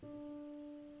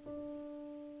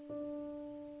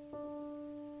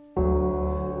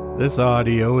This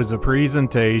audio is a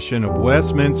presentation of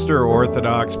Westminster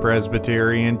Orthodox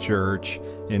Presbyterian Church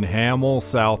in Hamel,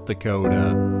 South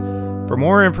Dakota. For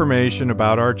more information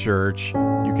about our church,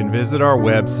 you can visit our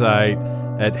website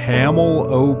at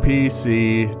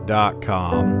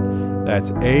hamillopc.com.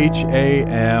 That's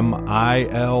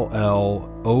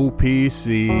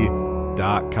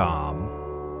HAMILLOPC.com.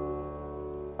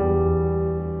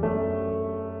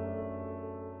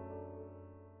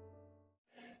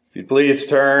 If you'd please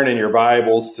turn in your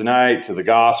Bibles tonight to the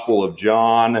Gospel of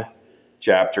John,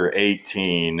 chapter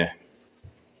 18.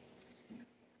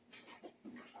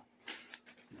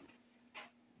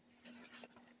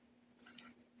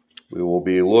 We will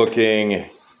be looking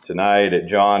tonight at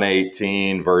John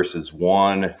 18, verses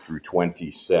 1 through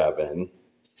 27.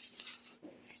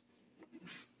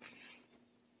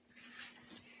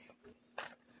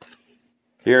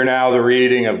 Hear now the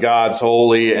reading of God's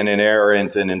holy and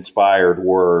inerrant and inspired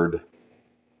word.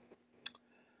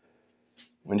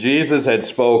 When Jesus had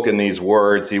spoken these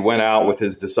words, he went out with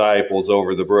his disciples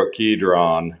over the brook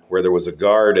Kidron, where there was a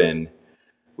garden,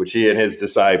 which he and his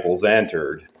disciples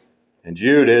entered. And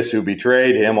Judas, who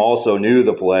betrayed him, also knew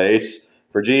the place,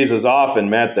 for Jesus often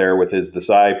met there with his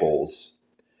disciples.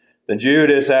 Then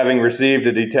Judas, having received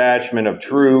a detachment of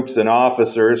troops and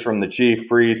officers from the chief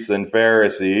priests and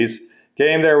Pharisees,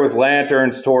 came there with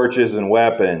lanterns, torches, and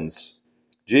weapons.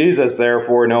 Jesus,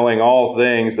 therefore, knowing all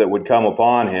things that would come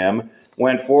upon him,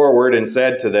 went forward and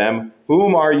said to them,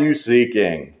 "Whom are you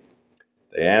seeking?"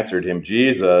 They answered him,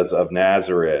 "Jesus of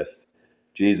Nazareth."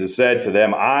 Jesus said to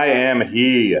them, "I am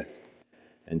he."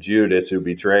 And Judas, who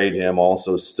betrayed him,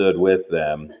 also stood with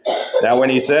them. Now when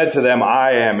he said to them,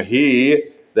 "I am he,"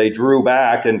 they drew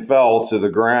back and fell to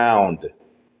the ground.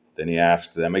 Then he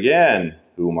asked them again,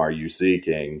 "Whom are you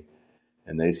seeking?"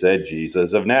 And they said,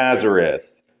 "Jesus of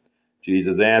Nazareth."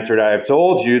 Jesus answered, "I have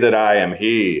told you that I am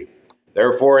he.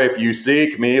 Therefore, if you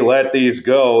seek me, let these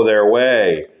go their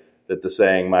way," that the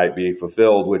saying might be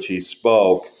fulfilled which he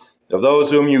spoke, "Of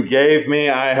those whom you gave me,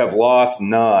 I have lost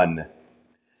none."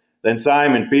 Then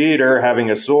Simon Peter, having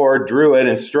a sword, drew it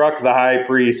and struck the high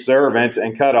priest's servant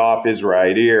and cut off his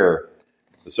right ear.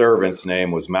 The servant's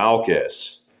name was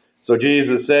Malchus. So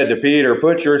Jesus said to Peter,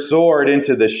 "Put your sword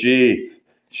into the sheath.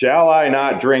 Shall I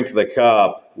not drink the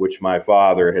cup which my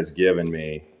Father has given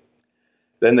me?"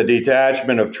 Then the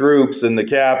detachment of troops and the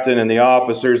captain and the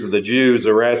officers of the Jews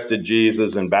arrested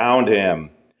Jesus and bound him.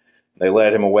 They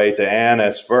led him away to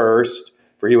Annas first,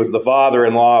 for he was the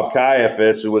father-in-law of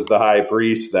Caiaphas, who was the high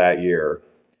priest that year.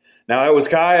 Now it was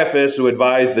Caiaphas who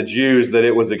advised the Jews that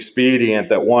it was expedient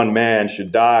that one man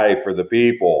should die for the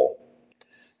people.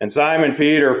 And Simon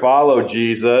Peter followed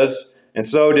Jesus, and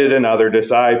so did another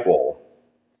disciple.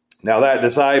 Now that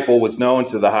disciple was known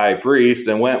to the high priest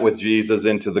and went with Jesus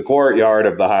into the courtyard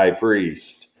of the high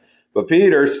priest. But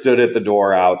Peter stood at the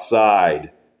door outside.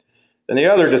 Then the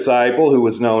other disciple, who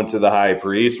was known to the high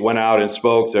priest, went out and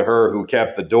spoke to her who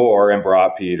kept the door and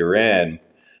brought Peter in.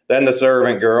 Then the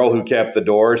servant girl who kept the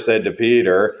door said to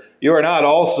Peter, "You are not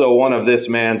also one of this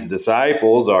man's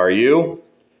disciples, are you?"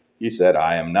 He said,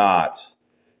 "I am not."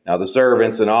 Now the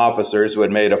servants and officers who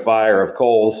had made a fire of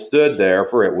coals stood there,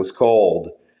 for it was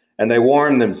cold. And they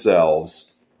warmed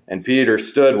themselves, and Peter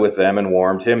stood with them and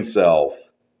warmed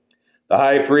himself. The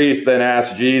high priest then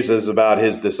asked Jesus about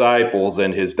his disciples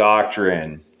and his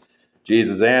doctrine.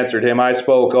 Jesus answered him, "I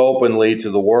spoke openly to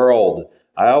the world.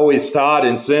 I always taught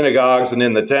in synagogues and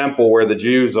in the temple where the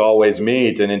Jews always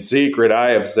meet, and in secret I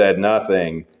have said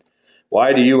nothing.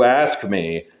 Why do you ask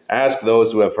me? Ask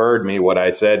those who have heard me what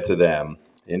I said to them.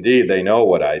 Indeed, they know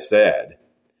what I said."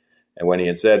 And when he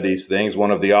had said these things,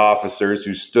 one of the officers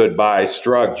who stood by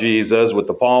struck Jesus with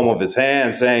the palm of his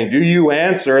hand, saying, "Do you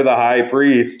answer the high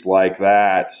priest like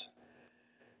that?"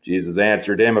 Jesus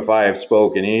answered him, "If I have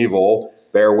spoken evil,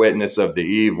 bear witness of the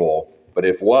evil. But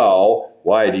if well,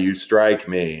 why do you strike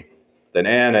me?" Then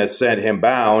Annas sent him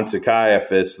bound to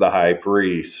Caiaphas the high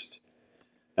priest.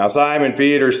 Now Simon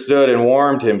Peter stood and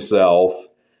warmed himself.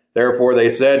 Therefore they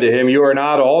said to him, "You are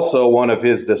not also one of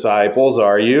his disciples,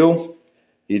 are you?"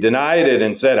 He denied it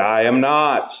and said, "I am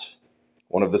not."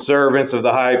 One of the servants of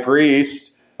the high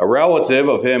priest, a relative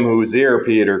of him whose ear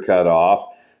Peter cut off,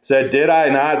 said, "Did I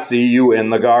not see you in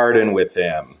the garden with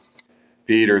him?"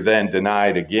 Peter then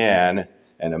denied again,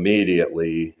 and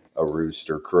immediately a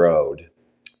rooster crowed.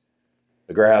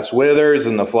 The grass withers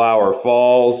and the flower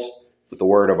falls, but the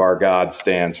word of our God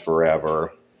stands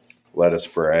forever. Let us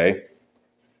pray.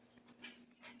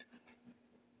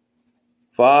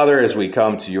 Father, as we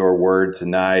come to your word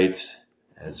tonight,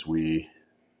 as we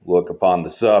look upon the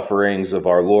sufferings of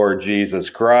our Lord Jesus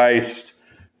Christ,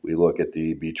 we look at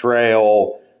the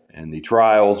betrayal and the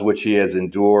trials which he has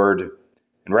endured.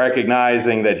 And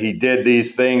recognizing that he did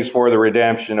these things for the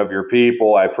redemption of your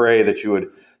people, I pray that you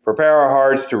would prepare our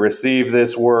hearts to receive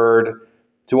this word,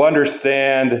 to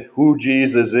understand who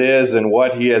Jesus is and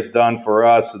what he has done for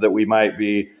us, so that we might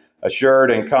be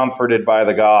assured and comforted by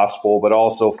the gospel, but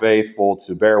also faithful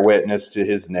to bear witness to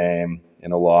his name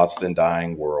in a lost and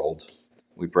dying world.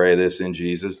 We pray this in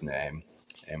Jesus' name.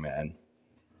 Amen.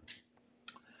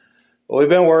 Well, we've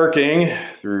been working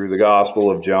through the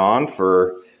Gospel of John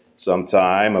for some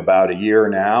time, about a year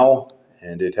now,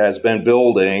 and it has been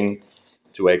building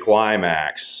to a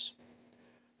climax.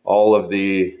 All of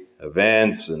the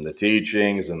events and the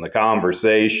teachings and the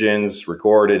conversations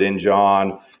recorded in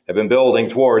John have been building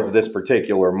towards this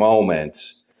particular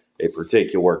moment, a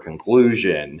particular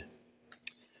conclusion.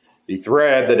 The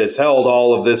thread that has held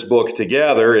all of this book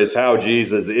together is how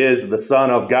Jesus is the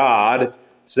Son of God,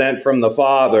 sent from the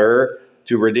Father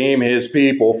to redeem his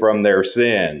people from their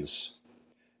sins.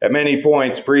 At many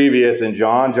points previous in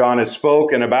John has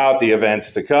spoken about the events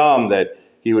to come, that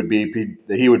he would be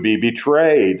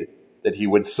betrayed, that he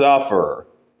would suffer,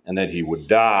 and that he would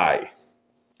die.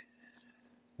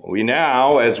 We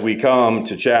now, as we come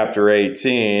to chapter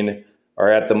 18, are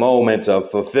at the moment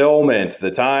of fulfillment, the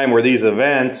time where these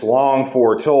events, long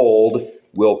foretold,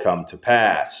 will come to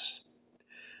pass.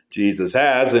 Jesus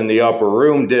has, in the upper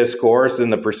room discourse in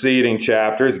the preceding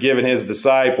chapters, given his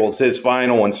disciples his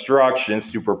final instructions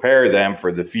to prepare them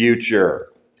for the future.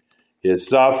 His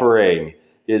suffering,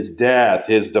 his death,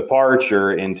 his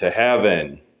departure into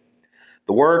heaven.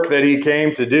 The work that he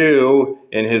came to do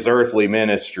in his earthly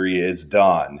ministry is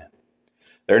done.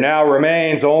 There now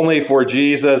remains only for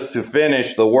Jesus to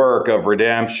finish the work of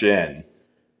redemption,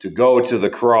 to go to the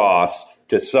cross,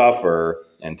 to suffer,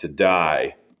 and to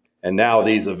die. And now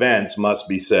these events must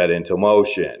be set into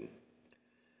motion.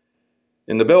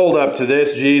 In the build-up to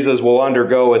this, Jesus will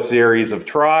undergo a series of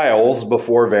trials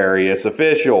before various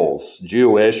officials,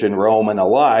 Jewish and Roman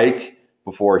alike,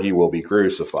 before he will be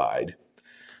crucified.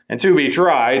 And to be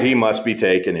tried, he must be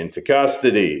taken into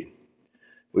custody.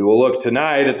 We will look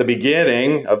tonight at the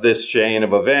beginning of this chain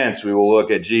of events. We will look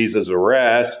at Jesus'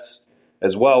 arrests,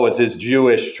 as well as his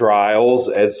Jewish trials,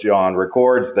 as John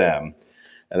records them.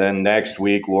 And then next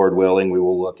week, Lord willing, we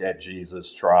will look at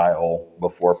Jesus' trial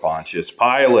before Pontius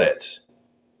Pilate.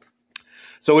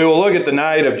 So we will look at the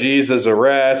night of Jesus'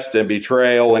 arrest and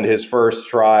betrayal and his first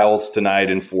trials tonight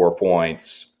in 4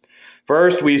 points.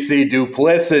 First, we see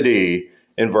duplicity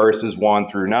in verses 1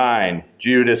 through 9.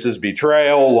 Judas's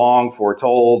betrayal, long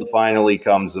foretold, finally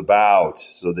comes about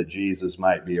so that Jesus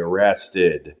might be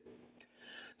arrested.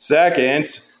 Second,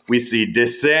 we see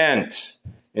dissent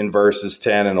in verses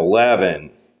 10 and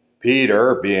 11.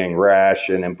 Peter, being rash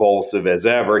and impulsive as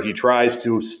ever, he tries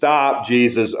to stop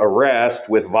Jesus' arrest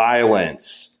with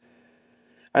violence.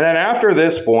 And then after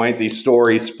this point, the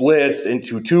story splits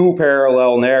into 2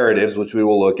 parallel narratives, which we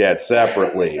will look at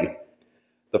separately.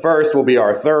 The first will be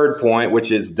our third point,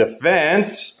 which is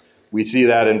defense. We see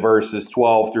that in verses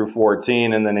 12 through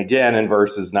 14, and then again in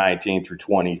verses 19 through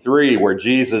 23, where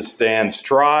Jesus stands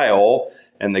trial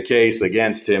and the case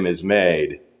against him is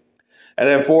made. And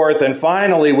then fourth and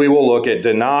finally, we will look at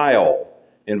denial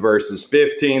in verses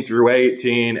 15 through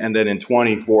 18, and then in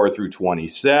 24 through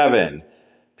 27.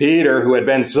 Peter, who had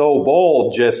been so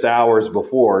bold just hours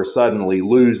before, suddenly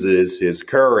loses his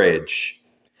courage.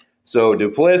 So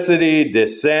duplicity,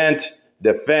 dissent,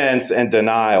 defense, and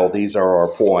denial, these are our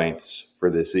points for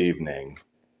this evening.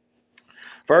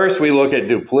 First, we look at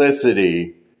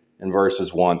duplicity in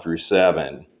verses 1 through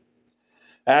 7.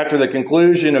 After the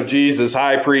conclusion of Jesus'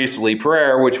 high priestly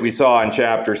prayer, which we saw in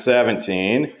chapter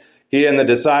 17, he and the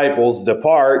disciples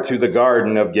depart to the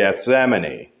Garden of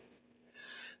Gethsemane.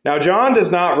 Now, John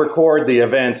does not record the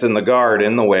events in the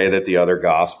garden the way that the other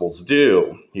Gospels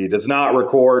do. He does not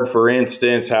record, for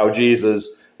instance, how Jesus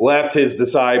left his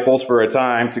disciples for a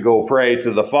time to go pray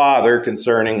to the Father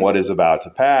concerning what is about to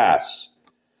pass.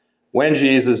 When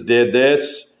Jesus did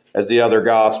this, as the other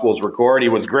Gospels record, he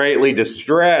was greatly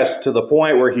distressed to the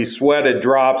point where he sweated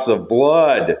drops of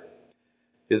blood.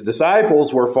 His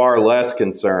disciples were far less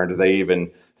concerned. They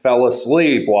even fell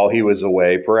asleep while he was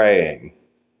away praying.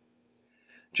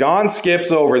 John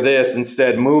skips over this,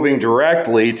 instead moving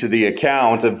directly to the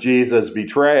account of Jesus'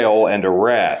 betrayal and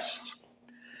arrest.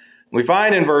 We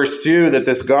find in verse 2 that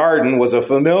this garden was a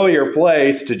familiar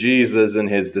place to Jesus and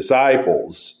his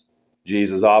disciples.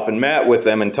 Jesus often met with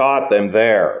them and taught them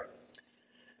there.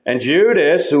 And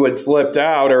Judas, who had slipped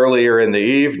out earlier in the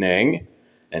evening,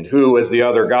 and who, as the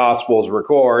other Gospels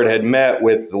record, had met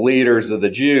with the leaders of the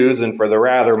Jews, and for the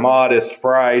rather modest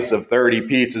price of 30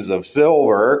 pieces of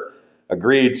silver,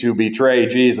 agreed to betray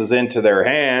Jesus into their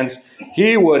hands,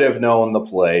 he would have known the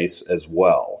place as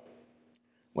well.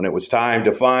 When it was time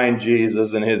to find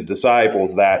Jesus and his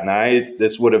disciples that night,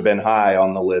 this would have been high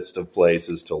on the list of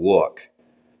places to look.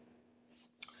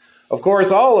 Of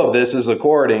course, all of this is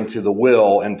according to the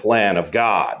will and plan of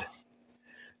God.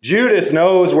 Judas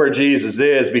knows where Jesus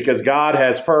is because God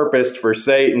has purposed for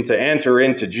Satan to enter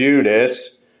into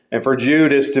Judas and for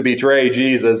Judas to betray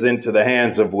Jesus into the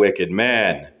hands of wicked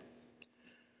men.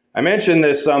 I mentioned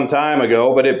this some time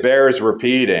ago, but it bears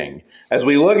repeating. As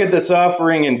we look at the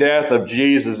suffering and death of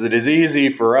Jesus, it is easy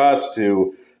for us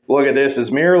to look at this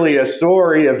as merely a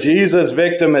story of Jesus'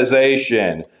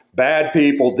 victimization. Bad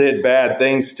people did bad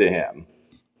things to him.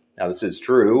 Now, this is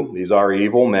true. These are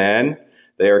evil men.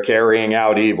 They are carrying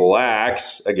out evil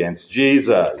acts against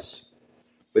Jesus.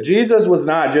 But Jesus was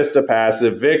not just a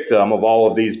passive victim of all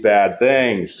of these bad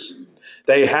things.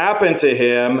 They happened to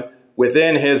him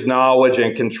within his knowledge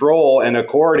and control and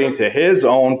according to his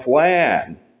own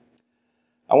plan.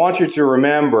 I want you to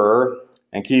remember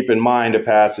and keep in mind a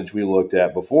passage we looked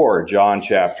at before, John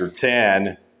chapter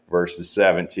 10, verses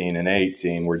 17 and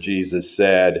 18, where Jesus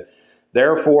said,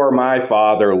 "Therefore my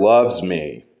Father loves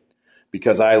me,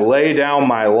 because I lay down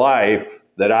my life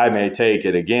that I may take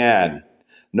it again.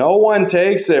 No one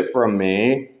takes it from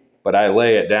me, but I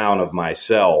lay it down of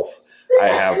myself. I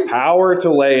have power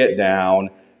to lay it down,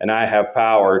 and I have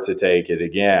power to take it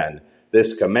again.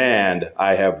 This command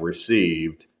I have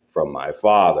received from my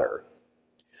Father."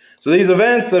 So these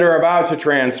events that are about to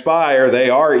transpire, they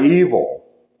are evil.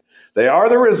 They are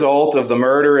the result of the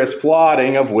murderous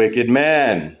plotting of wicked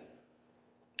men.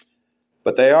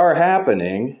 But they are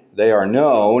happening, they are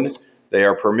known, they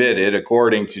are permitted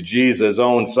according to Jesus'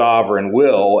 own sovereign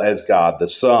will as God the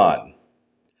Son.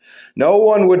 No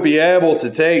one would be able to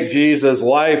take Jesus'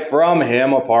 life from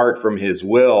him apart from his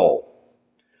will.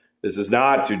 This is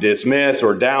not to dismiss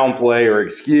or downplay or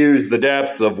excuse the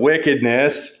depths of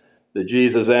wickedness that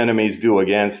Jesus' enemies do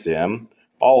against him.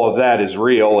 All of that is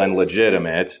real and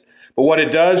legitimate. But what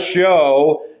it does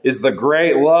show is the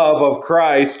great love of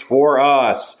Christ for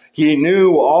us. He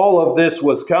knew all of this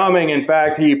was coming. In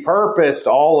fact, he purposed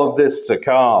all of this to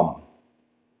come.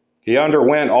 He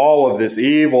underwent all of this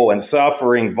evil and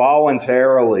suffering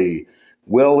voluntarily,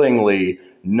 willingly,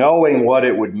 knowing what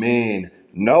it would mean,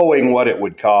 knowing what it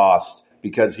would cost,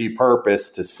 because he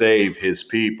purposed to save his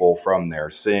people from their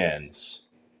sins.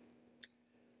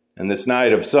 And this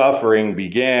night of suffering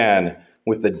began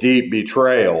with the deep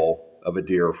betrayal of a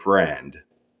dear friend.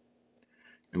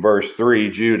 In verse 3,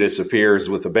 Judas appears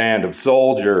with a band of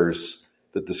soldiers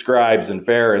that the scribes and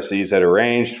Pharisees had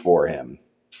arranged for him.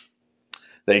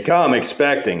 They come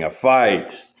expecting a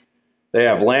fight. They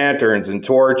have lanterns and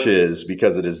torches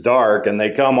because it is dark, and they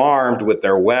come armed with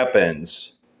their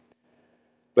weapons.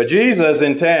 But Jesus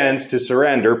intends to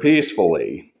surrender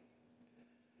peacefully.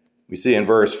 We see in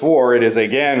verse 4, it is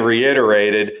again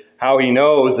reiterated how he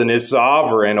knows and is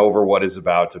sovereign over what is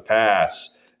about to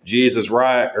pass.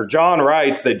 John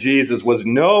writes that Jesus was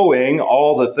knowing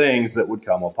all the things that would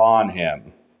come upon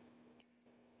him.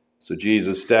 So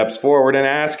Jesus steps forward and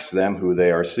asks them who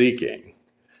they are seeking.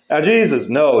 Now Jesus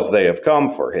knows they have come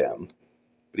for him,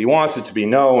 but he wants it to be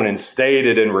known and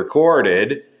stated and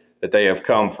recorded that they have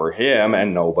come for him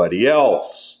and nobody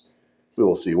else. We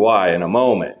will see why in a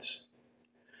moment.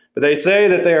 But they say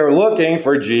that they are looking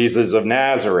for Jesus of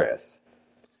Nazareth.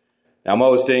 Now,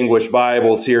 most English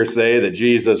Bibles here say that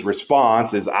Jesus'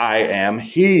 response is, "I am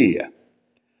he."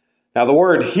 Now, the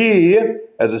word he,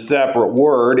 as a separate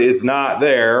word, is not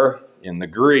there in the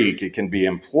Greek. It can be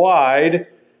implied,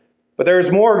 but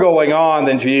there's more going on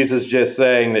than Jesus just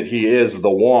saying that he is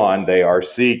the one they are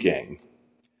seeking.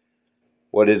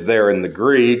 What is there in the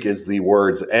Greek is the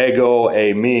words ego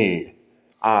eimi,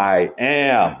 I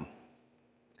am.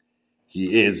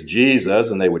 He is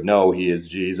Jesus, and they would know he is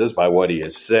Jesus by what he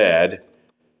has said.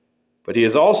 But he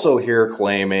is also here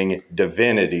claiming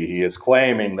divinity. He is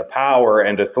claiming the power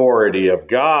and authority of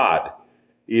God,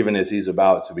 even as he's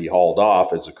about to be hauled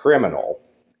off as a criminal.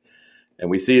 And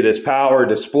we see this power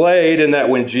displayed in that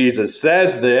when Jesus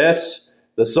says this,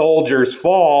 the soldiers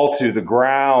fall to the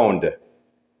ground.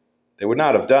 They would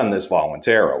not have done this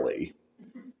voluntarily.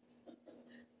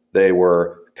 They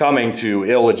were coming to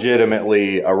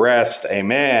illegitimately arrest a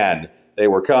man. They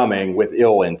were coming with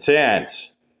ill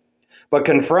intent. But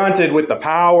confronted with the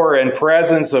power and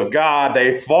presence of God,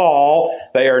 they fall.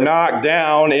 They are knocked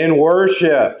down in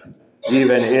worship,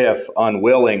 even if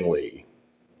unwillingly.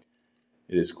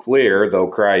 It is clear, though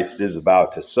Christ is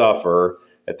about to suffer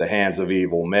at the hands of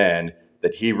evil men,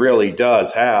 that he really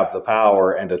does have the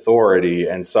power and authority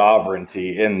and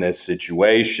sovereignty in this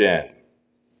situation.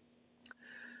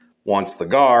 Once the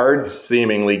guards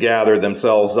seemingly gather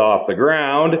themselves off the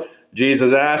ground,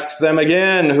 Jesus asks them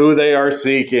again who they are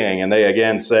seeking, and they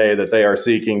again say that they are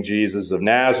seeking Jesus of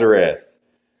Nazareth.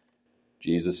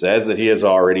 Jesus says that he has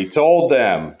already told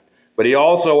them, but he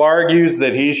also argues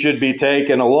that he should be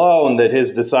taken alone, that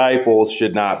his disciples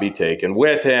should not be taken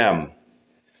with him.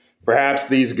 Perhaps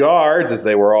these guards, as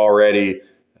they were already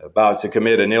about to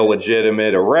commit an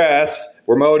illegitimate arrest,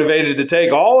 were motivated to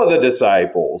take all of the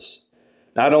disciples.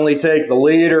 Not only take the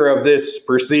leader of this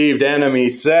perceived enemy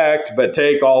sect, but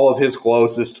take all of his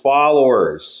closest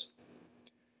followers.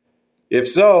 If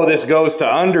so, this goes to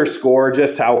underscore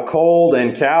just how cold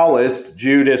and calloused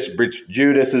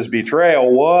Judas's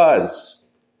betrayal was.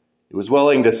 He was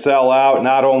willing to sell out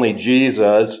not only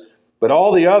Jesus, but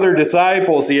all the other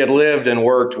disciples he had lived and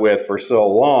worked with for so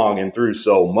long and through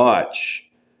so much.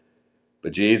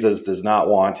 But Jesus does not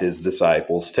want his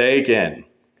disciples taken,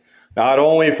 not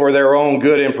only for their own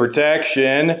good and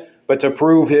protection, but to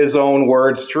prove his own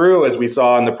words true, as we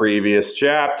saw in the previous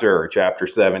chapter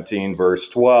 17, verse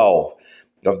 12.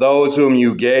 Of those whom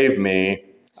you gave me,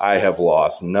 I have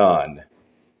lost none.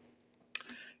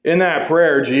 In that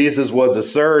prayer, Jesus was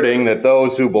asserting that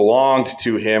those who belonged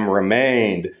to him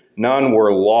remained. None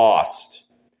were lost.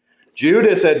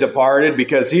 Judas had departed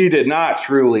because he did not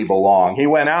truly belong. He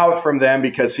went out from them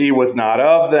because he was not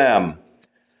of them.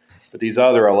 But these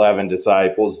other 11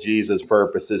 disciples, Jesus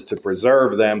purposes to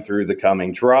preserve them through the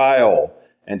coming trial,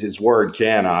 and his word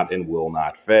cannot and will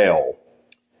not fail.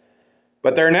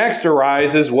 But there next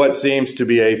arises what seems to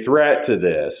be a threat to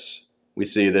this. We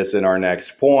see this in our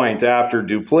next point. After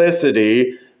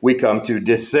duplicity, we come to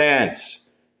dissent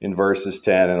in verses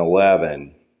 10 and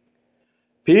 11.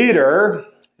 Peter,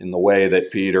 in the way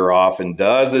that Peter often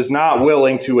does, is not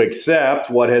willing to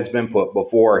accept what has been put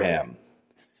before him.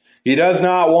 He does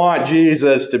not want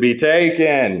Jesus to be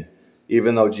taken,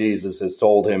 even though Jesus has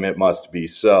told him it must be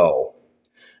so.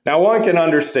 Now, one can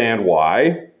understand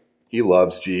why. He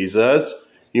loves Jesus.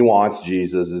 He wants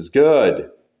Jesus' good.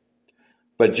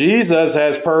 But Jesus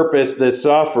has purposed this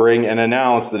suffering and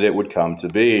announced that it would come to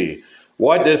be.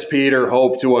 What does Peter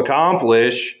hope to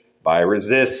accomplish? By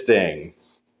resisting.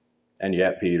 And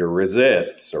yet Peter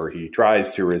resists, or he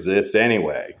tries to resist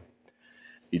anyway.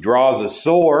 He draws a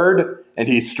sword and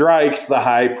he strikes the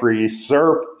high priest's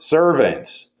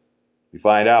servant. We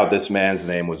find out this man's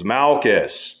name was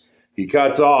Malchus. He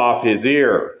cuts off his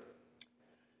ear.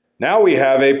 Now we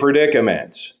have a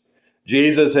predicament.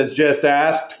 Jesus has just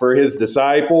asked for his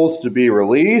disciples to be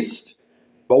released,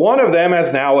 but one of them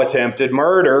has now attempted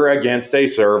murder against a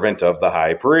servant of the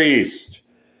high priest.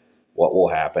 What will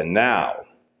happen now?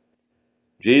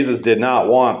 Jesus did not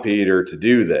want Peter to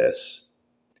do this.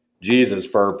 Jesus'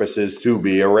 purpose is to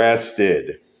be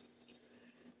arrested.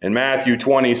 In Matthew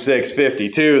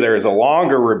 26:52, there is a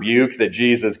longer rebuke that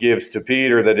Jesus gives to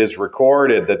Peter that is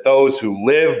recorded, that those who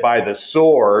live by the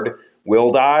sword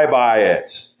will die by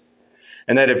it.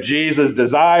 And that if Jesus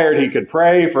desired, he could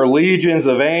pray for legions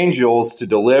of angels to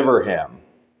deliver him.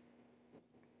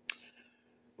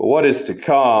 But what is to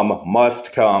come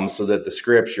must come so that the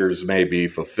scriptures may be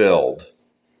fulfilled.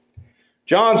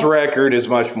 John's record is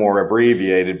much more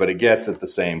abbreviated, but it gets at the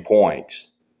same point.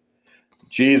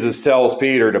 Jesus tells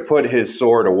Peter to put his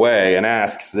sword away and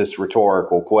asks this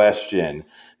rhetorical question: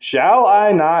 "Shall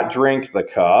I not drink the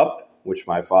cup which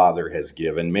my Father has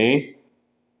given me?"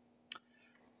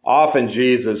 Often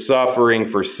Jesus' suffering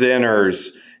for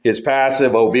sinners, his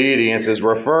passive obedience, is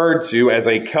referred to as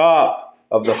a cup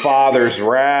of the Father's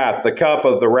wrath, the cup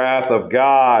of the wrath of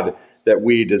God that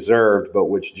we deserved, but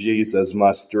which Jesus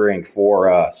must drink for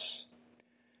us.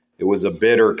 It was a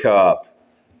bitter cup,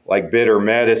 like bitter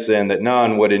medicine that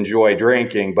none would enjoy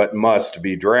drinking, but must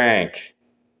be drank.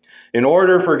 In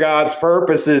order for God's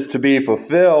purposes to be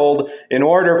fulfilled, in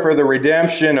order for the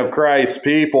redemption of Christ's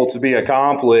people to be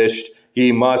accomplished,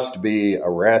 he must be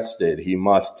arrested. He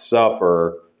must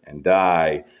suffer and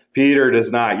die. Peter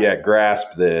does not yet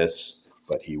grasp this,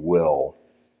 but he will.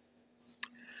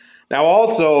 Now,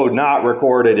 also not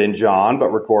recorded in John,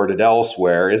 but recorded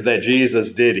elsewhere, is that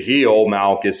Jesus did heal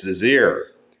Malchus's ear.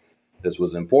 This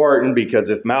was important because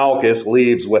if Malchus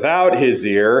leaves without his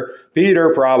ear,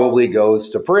 Peter probably goes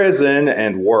to prison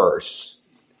and worse.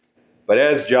 But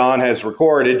as John has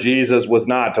recorded, Jesus was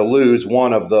not to lose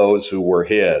one of those who were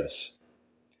his.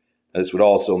 This would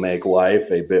also make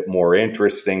life a bit more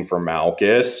interesting for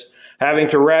Malchus, having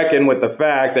to reckon with the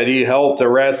fact that he helped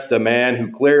arrest a man who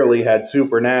clearly had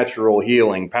supernatural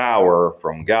healing power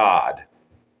from God.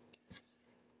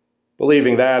 But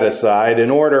leaving that aside,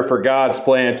 in order for God's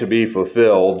plan to be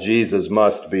fulfilled, Jesus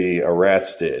must be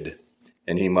arrested,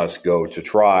 and he must go to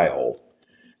trial.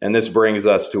 And this brings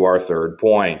us to our third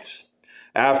point.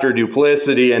 After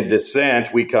duplicity and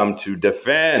dissent, we come to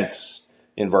defense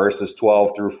in verses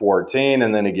 12 through 14,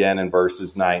 and then again in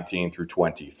verses 19 through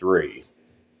 23.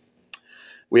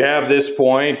 We have this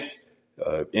point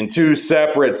in two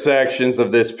separate sections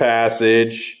of this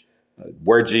passage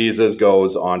where Jesus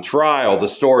goes on trial. The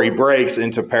story breaks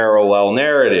into parallel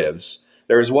narratives.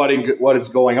 There's what is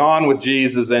going on with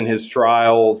Jesus and his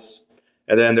trials,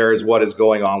 and then there's what is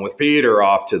going on with Peter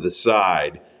off to the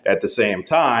side at the same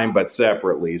time, but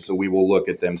separately. So we will look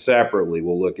at them separately.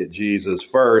 We'll look at Jesus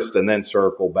first and then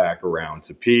circle back around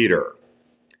to Peter.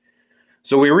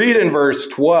 So we read in verse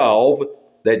 12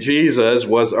 that Jesus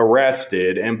was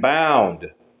arrested and bound.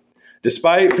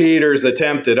 Despite Peter's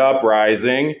attempted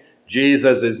uprising,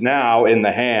 Jesus is now in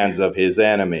the hands of his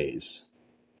enemies.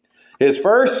 His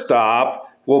first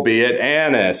stop will be at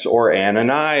Annas or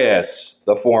Ananias,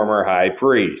 the former high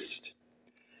priest.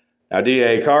 Now,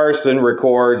 D.A. Carson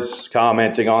records,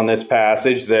 commenting on this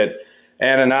passage, that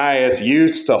Ananias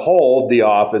used to hold the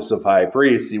office of high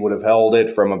priest. He would have held it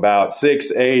from about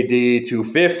 6 A.D. to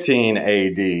 15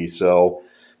 A.D., so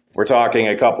we're talking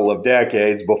a couple of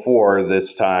decades before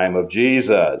this time of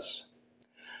Jesus.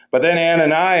 But then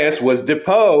Ananias was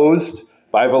deposed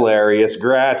by Valerius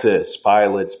Gratus,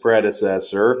 Pilate's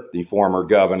predecessor, the former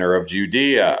governor of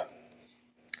Judea.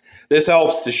 This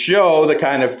helps to show the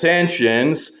kind of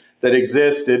tensions that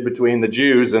existed between the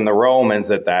Jews and the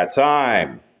Romans at that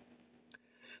time,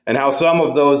 and how some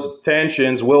of those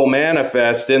tensions will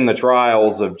manifest in the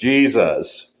trials of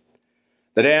Jesus.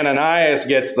 That Ananias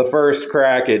gets the first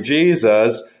crack at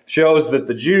Jesus shows that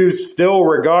the Jews still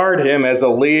regard him as a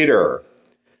leader,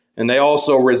 and they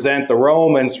also resent the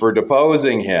Romans for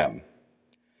deposing him.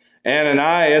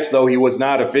 Ananias, though he was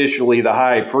not officially the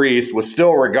high priest, was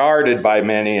still regarded by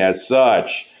many as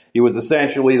such. He was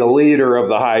essentially the leader of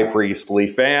the high priestly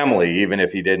family, even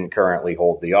if he didn't currently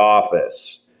hold the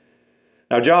office.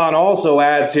 Now, John also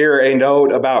adds here a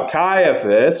note about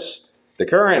Caiaphas, the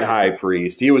current high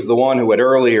priest. He was the one who had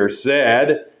earlier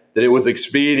said that it was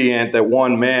expedient that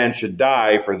one man should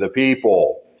die for the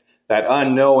people. That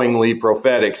unknowingly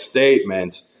prophetic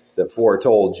statement that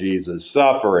foretold Jesus'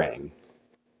 suffering.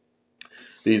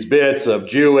 These bits of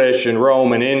Jewish and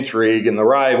Roman intrigue and the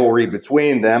rivalry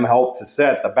between them help to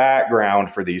set the background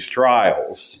for these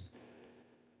trials.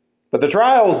 But the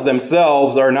trials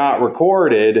themselves are not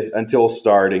recorded until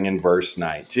starting in verse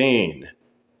 19.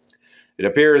 It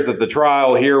appears that the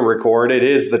trial here recorded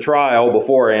is the trial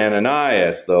before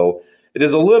Ananias, though it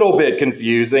is a little bit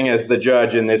confusing as the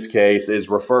judge in this case is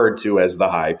referred to as the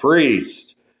high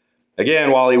priest.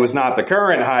 Again, while he was not the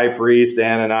current high priest,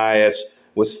 Ananias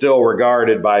was still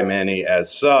regarded by many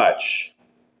as such.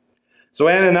 So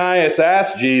Ananias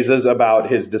asked Jesus about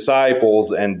his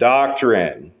disciples and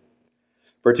doctrine.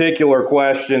 Particular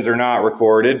questions are not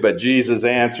recorded, but Jesus'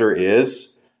 answer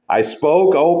is, I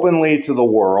spoke openly to the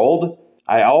world.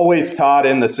 I always taught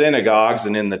in the synagogues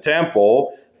and in the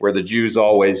temple, where the Jews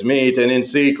always meet, and in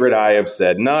secret I have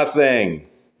said nothing.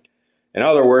 In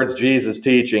other words, Jesus'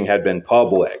 teaching had been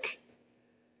public.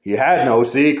 He had no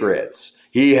secrets.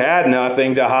 He had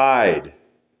nothing to hide.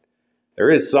 There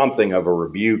is something of a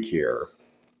rebuke here.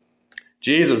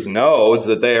 Jesus knows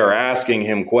that they are asking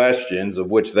him questions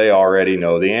of which they already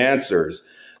know the answers.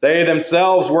 They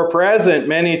themselves were present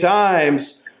many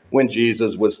times when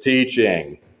Jesus was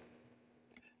teaching.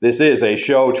 This is a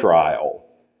show trial.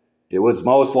 It was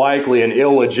most likely an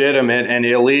illegitimate and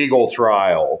illegal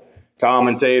trial.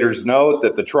 Commentators note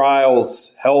that the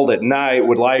trials held at night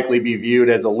would likely be viewed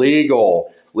as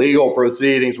illegal. Legal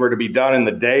proceedings were to be done in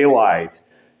the daylight,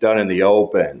 done in the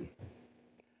open.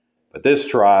 But this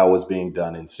trial was being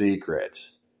done in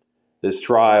secret. This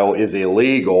trial is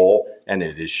illegal and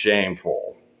it is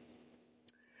shameful.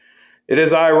 It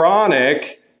is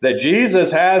ironic that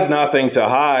Jesus has nothing to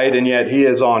hide, and yet he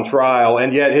is on trial,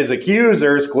 and yet his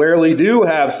accusers clearly do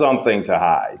have something to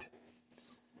hide.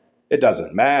 It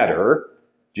doesn't matter.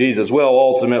 Jesus will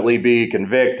ultimately be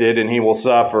convicted and he will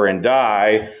suffer and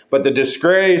die, but the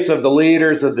disgrace of the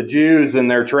leaders of the Jews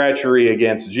and their treachery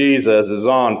against Jesus is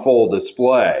on full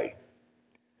display.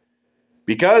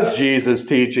 Because Jesus'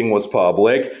 teaching was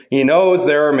public, he knows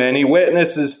there are many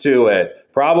witnesses to it,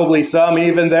 probably some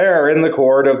even there in the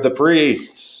court of the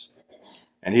priests.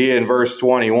 And he, in verse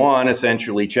 21,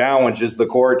 essentially challenges the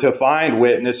court to find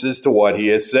witnesses to what he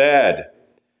has said.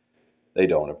 They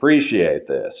don't appreciate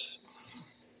this.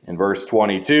 In verse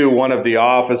 22, one of the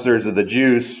officers of the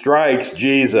Jews strikes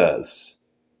Jesus.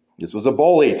 This was a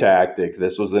bully tactic.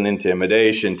 This was an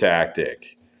intimidation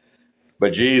tactic.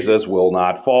 But Jesus will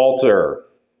not falter.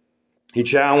 He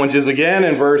challenges again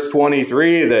in verse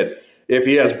 23 that if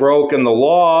he has broken the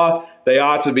law, they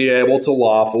ought to be able to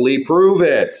lawfully prove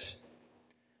it.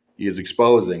 He is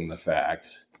exposing the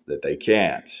fact that they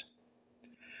can't.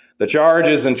 The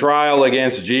charges and trial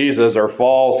against Jesus are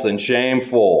false and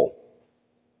shameful.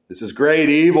 This is great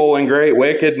evil and great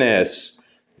wickedness.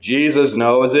 Jesus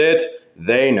knows it,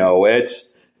 they know it,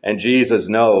 and Jesus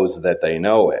knows that they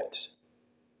know it.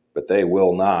 But they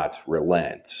will not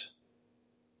relent.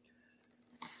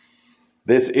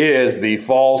 This is the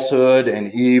falsehood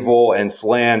and evil and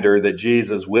slander that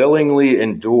Jesus willingly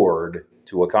endured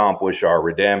to accomplish our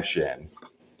redemption.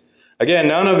 Again,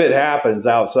 none of it happens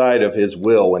outside of his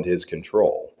will and his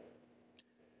control.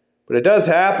 But it does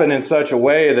happen in such a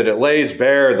way that it lays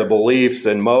bare the beliefs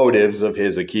and motives of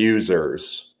his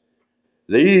accusers.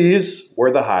 These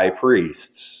were the high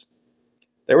priests.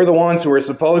 They were the ones who were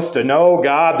supposed to know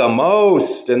God the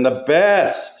most and the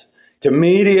best, to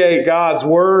mediate God's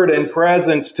word and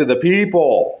presence to the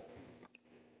people.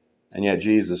 And yet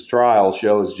Jesus' trial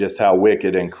shows just how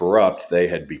wicked and corrupt they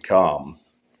had become.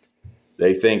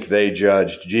 They think they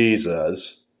judged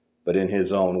Jesus, but in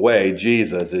his own way,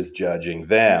 Jesus is judging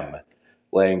them,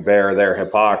 laying bare their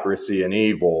hypocrisy and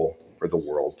evil for the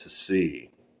world to see.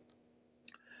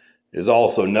 It is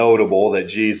also notable that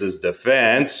Jesus'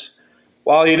 defense,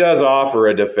 while he does offer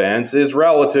a defense, is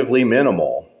relatively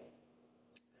minimal.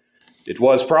 It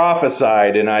was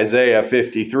prophesied in Isaiah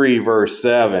 53, verse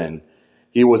 7,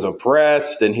 "He was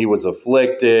oppressed and he was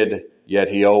afflicted, yet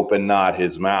he opened not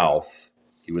his mouth.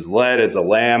 He was led as a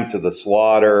lamb to the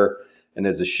slaughter, and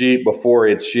as a sheep before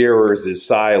its shearers is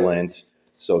silent,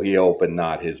 so he opened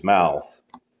not his mouth."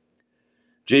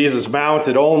 Jesus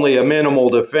mounted only a minimal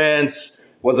defense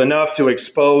was enough to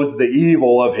expose the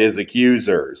evil of his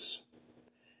accusers.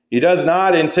 He does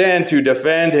not intend to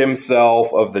defend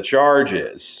himself of the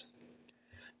charges.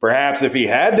 Perhaps if he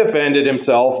had defended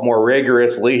himself more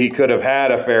rigorously, he could have had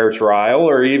a fair trial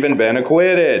or even been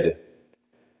acquitted.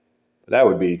 But that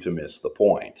would be to miss the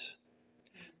point.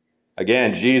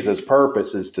 Again, Jesus'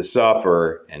 purpose is to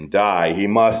suffer and die. He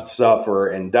must suffer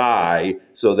and die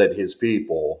so that his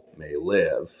people may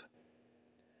live.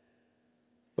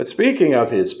 But speaking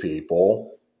of his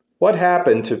people, what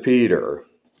happened to Peter?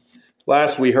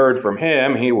 Last we heard from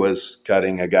him, he was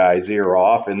cutting a guy's ear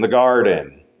off in the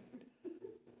garden.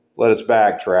 Let us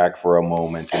backtrack for a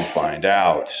moment and find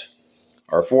out.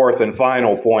 Our fourth and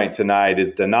final point tonight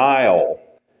is denial.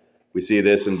 We see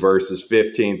this in verses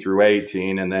 15 through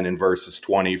 18 and then in verses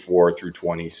 24 through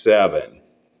 27.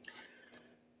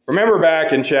 Remember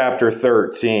back in chapter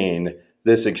 13,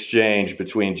 this exchange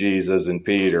between Jesus and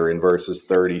Peter in verses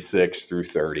 36 through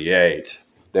 38.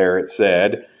 There it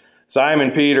said,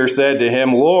 "Simon Peter said to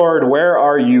him, 'Lord, where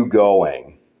are you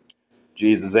going?'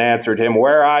 Jesus answered him,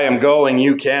 'Where I am going,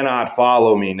 you cannot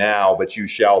follow me now, but you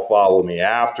shall follow me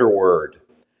afterward.'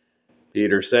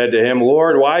 Peter said to him,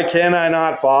 'Lord, why can I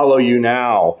not follow you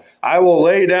now? I will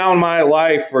lay down my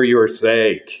life for your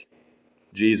sake.'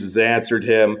 Jesus answered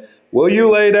him, 'Will you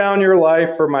lay down your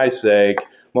life for my sake?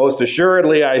 Most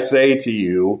assuredly I say to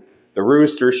you, the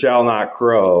rooster shall not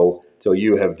crow till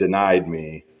you have denied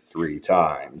me 3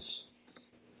 times.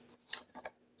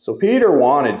 So Peter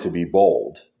wanted to be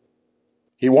bold.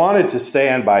 He wanted to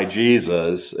stand by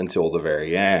Jesus until the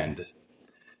very end.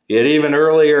 He had even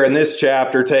earlier in this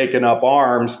chapter taken up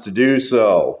arms to do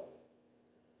so.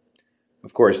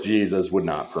 Of course, Jesus would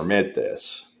not permit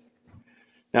this.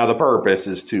 Now, the purpose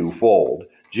is twofold.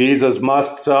 Jesus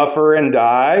must suffer and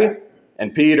die,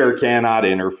 and Peter cannot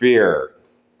interfere.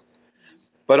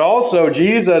 But also,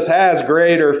 Jesus has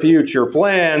greater future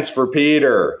plans for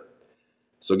Peter.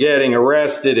 So getting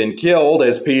arrested and killed,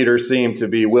 as Peter seemed to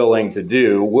be willing to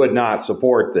do, would not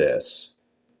support this.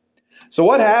 So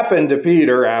what happened to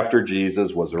Peter after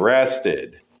Jesus was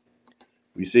arrested?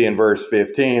 We see in verse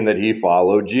 15 that he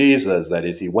followed Jesus. That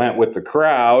is, he went with the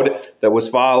crowd that was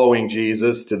following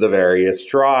Jesus to the various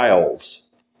trials.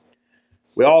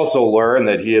 We also learn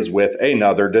that he is with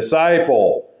another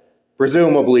disciple,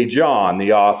 presumably John,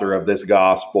 the author of this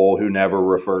gospel, who never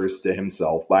refers to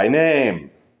himself by name.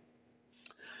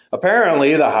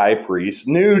 Apparently, the high priest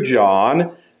knew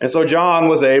John, and so John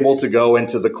was able to go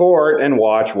into the court and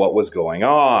watch what was going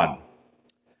on.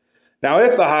 Now,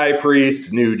 if the high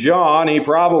priest knew John, he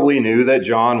probably knew that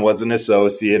John was an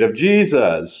associate of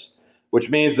Jesus, which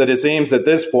means that it seems at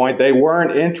this point they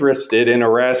weren't interested in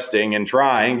arresting and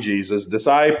trying Jesus'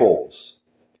 disciples.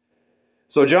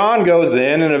 So John goes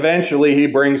in, and eventually he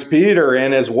brings Peter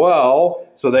in as well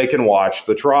so they can watch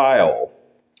the trial.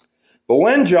 But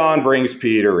when John brings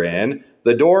Peter in,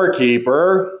 the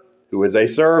doorkeeper, who is a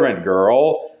servant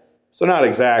girl, so not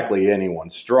exactly anyone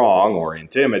strong or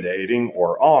intimidating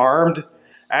or armed,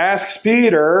 asks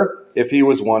Peter if he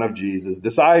was one of Jesus'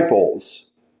 disciples.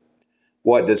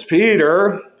 What does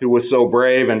Peter, who was so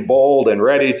brave and bold and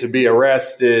ready to be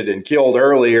arrested and killed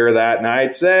earlier that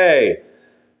night, say?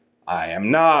 I am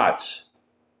not.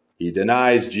 He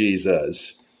denies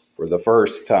Jesus for the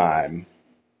first time.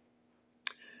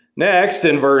 Next,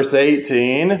 in verse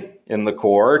 18, in the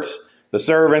court, the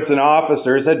servants and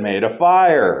officers had made a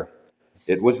fire.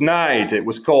 It was night, it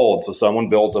was cold, so someone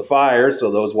built a fire so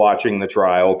those watching the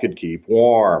trial could keep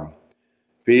warm.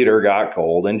 Peter got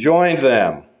cold and joined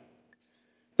them.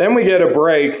 Then we get a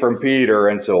break from Peter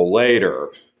until later.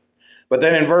 But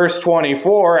then in verse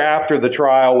 24, after the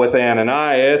trial with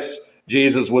Ananias,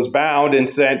 Jesus was bound and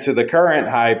sent to the current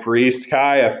high priest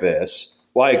Caiaphas,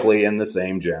 likely in the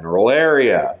same general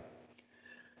area.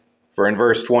 For in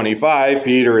verse 25,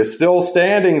 Peter is still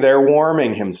standing there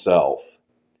warming himself.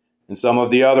 And some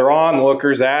of the other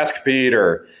onlookers ask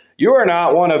Peter, "You are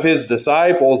not one of his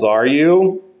disciples, are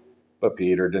you?" But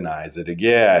Peter denies it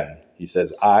again. He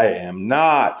says, "I am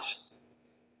not."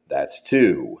 That's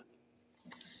 2.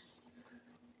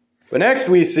 But next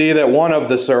we see that one of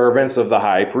the servants of the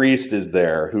high priest is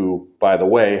there, who, by the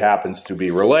way, happens to be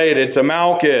related to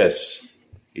Malchus.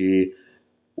 He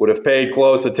would have paid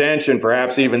close attention,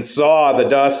 perhaps even saw the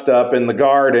dust up in the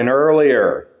garden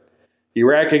earlier. He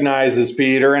recognizes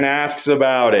Peter and asks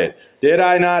about it. "Did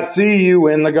I not see you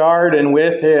in the garden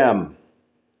with him?"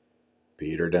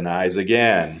 Peter denies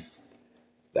again.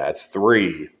 That's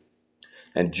 3.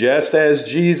 And just as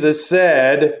Jesus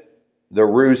said, the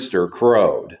rooster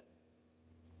crowed.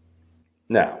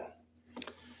 Now,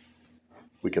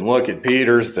 we can look at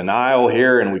Peter's denial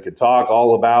here and we could talk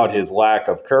all about his lack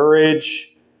of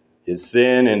courage, his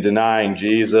sin in denying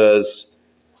Jesus,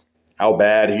 how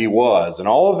bad he was, and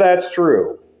all of that's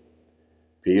true.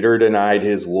 Peter denied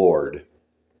his Lord.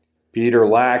 Peter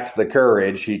lacked the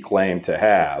courage he claimed to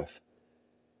have.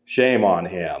 Shame on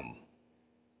him.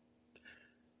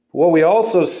 What we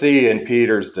also see in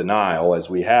Peter's denial, as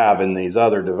we have in these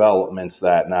other developments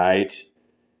that night,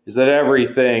 is that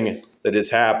everything that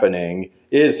is happening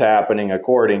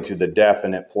according to the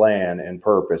definite plan and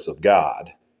purpose of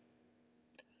God.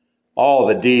 All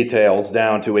the details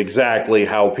down to exactly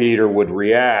how Peter would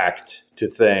react to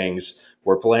things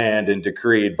were planned and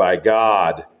decreed by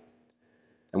God,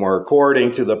 and were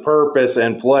according to the purpose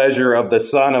and pleasure of the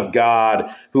Son of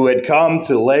God, who had come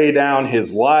to lay down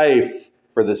his life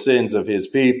for the sins of his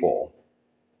people.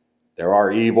 There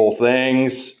are evil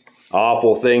things,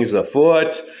 awful things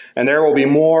afoot, and there will be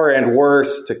more and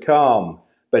worse to come.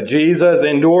 But Jesus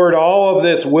endured all of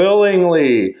this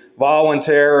willingly,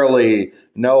 voluntarily,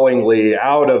 knowingly,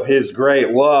 out of his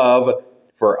great love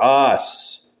for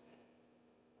us.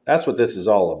 That's what this is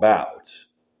all about.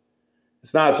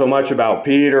 It's not so much about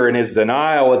Peter and his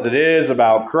denial as it is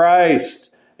about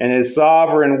Christ and his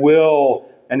sovereign will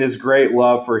and his great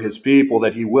love for his people,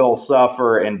 that he will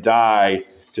suffer and die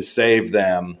to save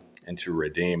them and to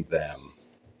redeem them.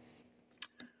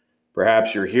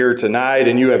 Perhaps you're here tonight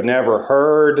and you have never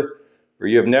heard or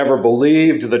you have never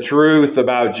believed the truth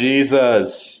about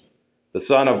Jesus, the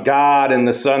Son of God and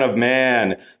the Son of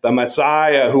Man, the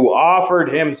Messiah who offered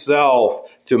himself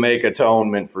to make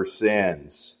atonement for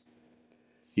sins.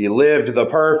 He lived the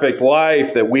perfect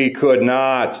life that we could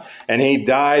not, and he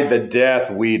died the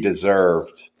death we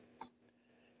deserved.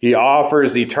 He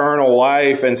offers eternal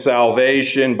life and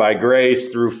salvation by grace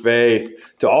through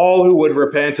faith to all who would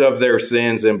repent of their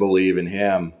sins and believe in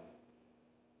him.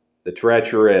 The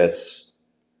treacherous,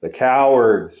 the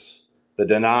cowards, the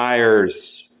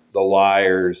deniers, the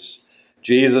liars.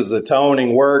 Jesus'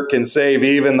 atoning work can save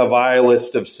even the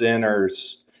vilest of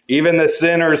sinners, even the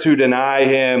sinners who deny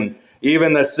him,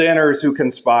 even the sinners who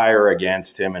conspire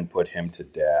against him and put him to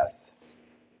death.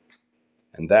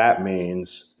 And that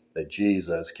means that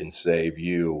Jesus can save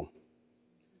you.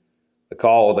 The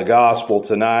call of the gospel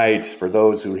tonight for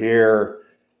those who hear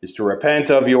is to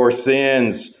repent of your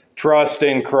sins, trust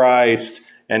in Christ,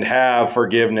 and have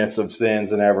forgiveness of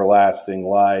sins and everlasting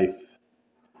life.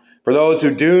 For those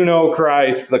who do know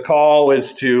Christ, the call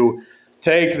is to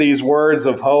take these words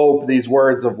of hope, these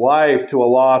words of life to a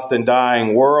lost and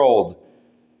dying world,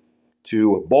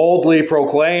 to boldly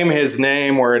proclaim his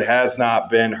name where it has not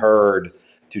been heard,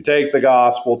 to take the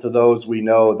gospel to those we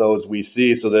know, those we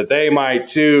see, so that they might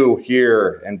too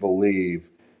hear and believe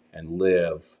and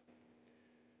live.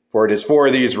 For it is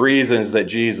for these reasons that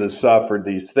Jesus suffered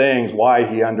these things, why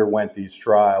he underwent these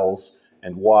trials,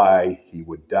 and why he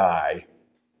would die.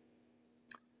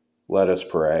 Let us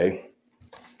pray.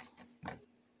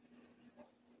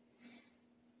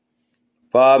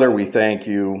 Father, we thank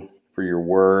you for your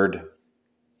word.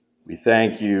 We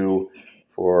thank you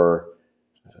for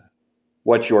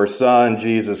what your Son,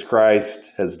 Jesus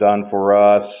Christ, has done for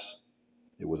us.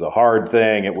 It was a hard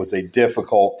thing. It was a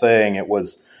difficult thing. It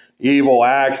was evil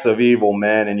acts of evil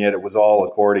men, and yet it was all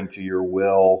according to your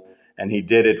will. And he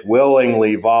did it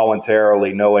willingly,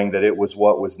 voluntarily, knowing that it was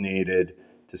what was needed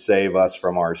to save us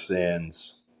from our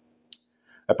sins.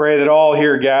 I pray that all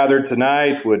here gathered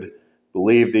tonight would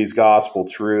believe these gospel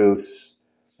truths,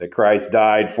 that Christ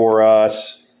died for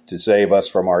us to save us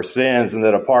from our sins, and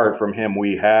that apart from him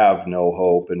we have no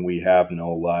hope and we have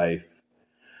no life.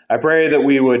 I pray that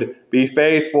we would be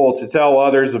faithful to tell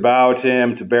others about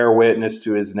him, to bear witness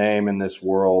to his name in this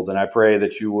world. And I pray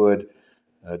that you would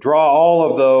draw all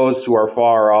of those who are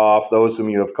far off, those whom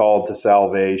you have called to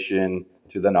salvation,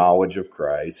 to the knowledge of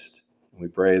Christ. We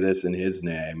pray this in his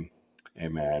name.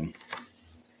 Amen.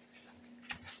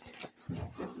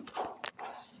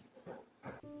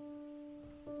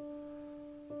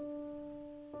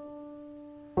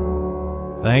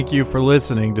 Thank you for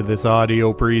listening to this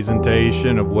audio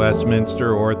presentation of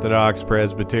Westminster Orthodox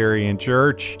Presbyterian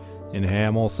Church in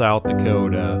Hamel, South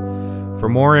Dakota. For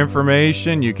more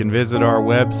information, you can visit our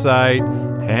website,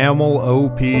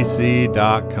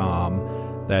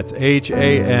 hamillopc.com. That's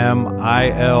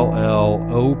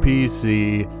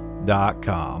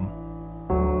HAMILLOPC.com.